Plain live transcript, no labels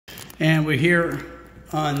And we're here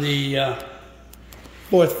on the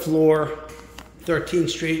 4th floor, 13th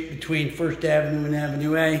Street, between 1st Avenue and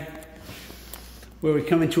Avenue A, where we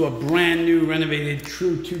come into a brand new renovated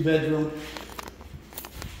true 2-bedroom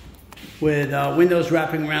with windows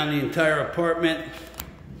wrapping around the entire apartment,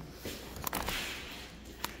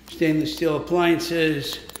 stainless steel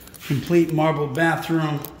appliances, complete marble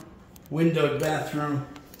bathroom, windowed bathroom.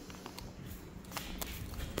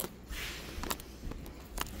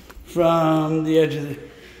 From the edge of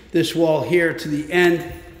this wall here to the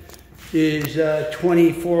end is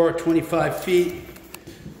 24 or 25 feet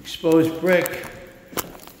exposed brick.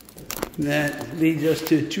 That leads us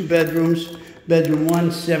to 2 bedrooms. Bedroom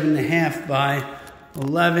 1, 7.5 by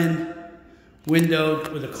 11, windowed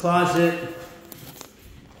with a closet.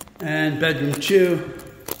 And bedroom 2,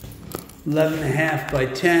 11.5 by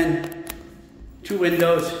 10, 2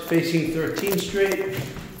 windows facing 13th Street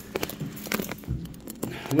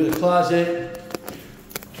with a closet.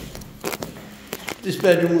 This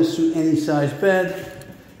bedroom will suit any size bed.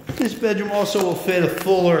 This bedroom also will fit a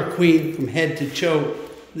full or a queen from head to toe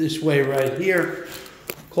this way right here.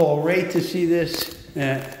 Call Ray to see this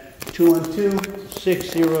at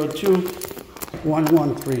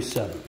 212-602-1137.